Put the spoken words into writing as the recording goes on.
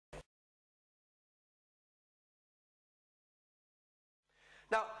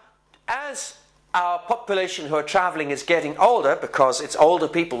Now, as our population who are travelling is getting older, because it's older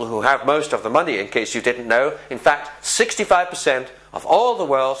people who have most of the money, in case you didn't know. In fact, 65% of all the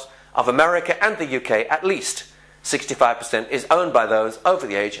wealth of America and the UK, at least 65%, is owned by those over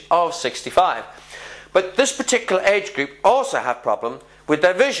the age of 65. But this particular age group also have problem with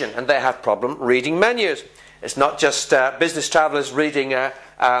their vision, and they have problem reading menus. It's not just business travellers reading the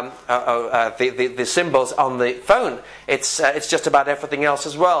symbols on the phone. It's just about everything else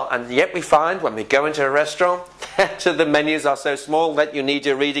as well. And yet we find when we go into a restaurant that the menus are so small that you need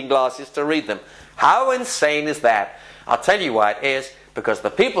your reading glasses to read them. How insane is that? I'll tell you why it is. Because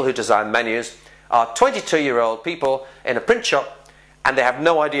the people who design menus are 22-year-old people in a print shop, and they have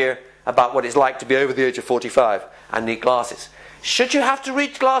no idea about what it's like to be over the age of 45 and need glasses. Should you have to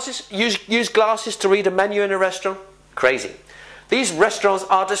read glasses? Use glasses to read a menu in a restaurant? Crazy. These restaurants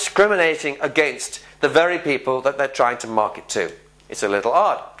are discriminating against the very people that they're trying to market to. It's a little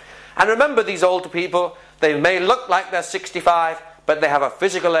odd. And remember, these older people, they may look like they're 65, but they have a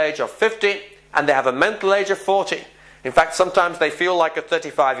physical age of 50 and they have a mental age of 40. In fact, sometimes they feel like a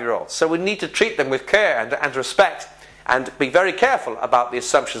 35-year-old. So we need to treat them with care and respect and be very careful about the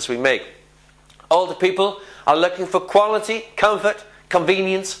assumptions we make. Older people are looking for quality, comfort,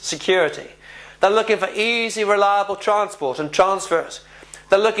 convenience, security. They're looking for easy, reliable transport and transfers.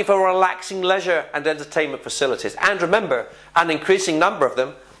 They're looking for relaxing leisure and entertainment facilities. And remember, an increasing number of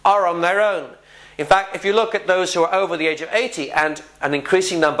them are on their own. In fact, if you look at those who are over the age of 80, and an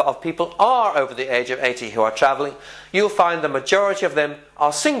increasing number of people are over the age of 80 who are travelling, you'll find the majority of them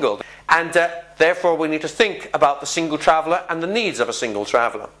are single. And therefore we need to think about the single traveller and the needs of a single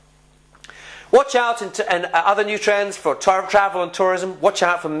traveller. Watch out in other new trends for travel and tourism. Watch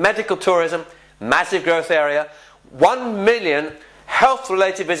out for medical tourism, massive growth area. 1 million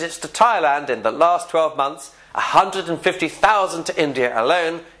health-related visits to Thailand in the last 12 months. 150,000 to India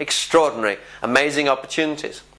alone. Extraordinary, amazing opportunities.